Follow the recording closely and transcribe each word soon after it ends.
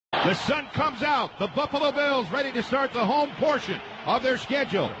The sun comes out. The Buffalo Bills ready to start the home portion of their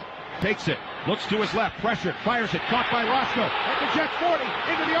schedule. Takes it, looks to his left, pressured, fires it, caught by Roscoe. At the Jets 40,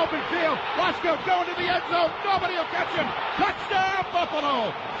 into the open field. Roscoe going to the end zone. Nobody will catch him. Touchdown,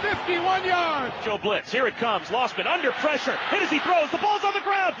 Buffalo. 51 yards. Joe blitz. Here it comes. Losman under pressure. Hit as he throws. The ball's on the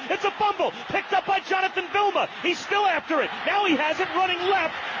ground. It's a fumble. Picked up by Jonathan Vilma. He's still after it. Now he has it running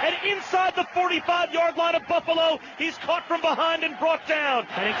left. And inside the 45-yard line of Buffalo, he's caught from behind and brought down.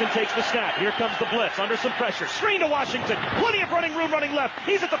 Pennington takes the snap. Here comes the blitz. Under some pressure. Screen to Washington. Plenty of running room running left.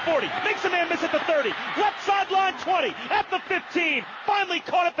 He's at the 40. Makes a man miss at the 30. Left sideline 20. At the 15. Finally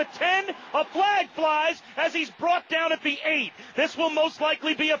caught at the 10. A flag flies as he's brought down at the 8. This will most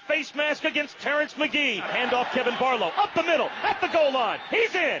likely be a face mask against Terrence McGee. Hand off Kevin Barlow. Up the middle. At the goal line.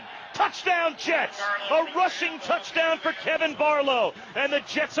 He's in. Touchdown Jets. A rushing touchdown for Kevin Barlow. And the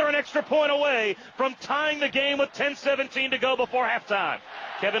Jets are an extra point away from tying the game with 10:17 to go before halftime.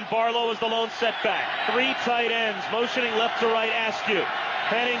 Kevin Barlow is the lone setback. Three tight ends motioning left to right. Askew.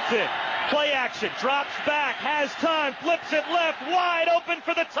 Pennington. Play action. Drops back. Has time. Flips it left. Wide open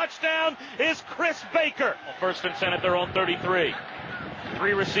for the touchdown is Chris Baker. First and 10 at their own 33.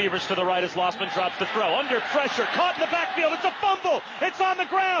 Three receivers to the right as Losman drops the throw. Under pressure. Caught in the backfield. It's a fumble. It's on the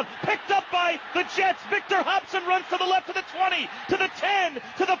ground. Picked up by the Jets. Victor Hobson runs to the left to the 20, to the 10,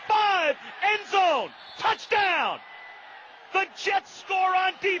 to the 5. End zone. Touchdown. The Jets score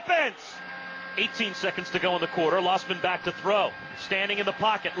on defense. 18 seconds to go in the quarter. Losman back to throw. Standing in the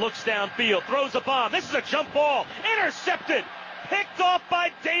pocket. Looks downfield. Throws a bomb. This is a jump ball. Intercepted. Picked off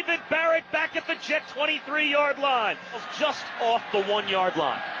by David Barrett back at the Jet 23-yard line. Just off the 1-yard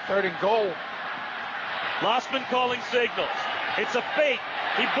line. Third and goal. Losman calling signals. It's a fake.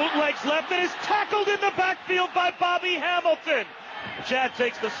 He bootlegs left and is tackled in the backfield by Bobby Hamilton. Chad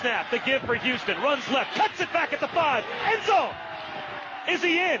takes the snap. The give for Houston. Runs left. Cuts it back at the 5. End zone. Is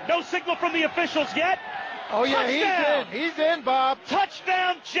he in? No signal from the officials yet. Oh, yeah, Touchdown. He's in, Bob.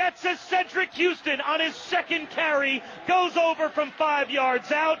 Touchdown Jets as Cedric Houston on his second carry goes over from 5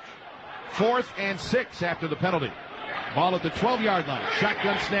 yards out. 4th and 6 after the penalty. Ball at the 12-yard line.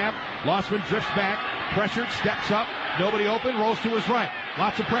 Shotgun snap. Losman drifts back. Pressured. Steps up. Nobody open. Rolls to his right.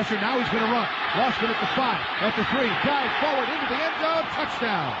 Lots of pressure. Now he's going to run. Losman at the 5. At the 3. Dive forward into the end zone.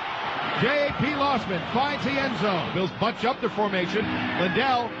 Touchdown. J.A.P. Losman finds the end zone. Bills bunch up their formation.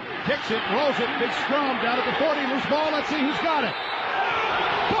 Lindell kicks it, rolls it, big scrum down at the 40, loose ball. Let's see who's got it.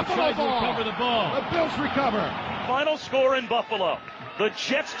 Buffalo ball. Recover the ball. The Bills recover. Final score in Buffalo. The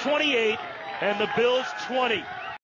Jets 28 and the Bills 20.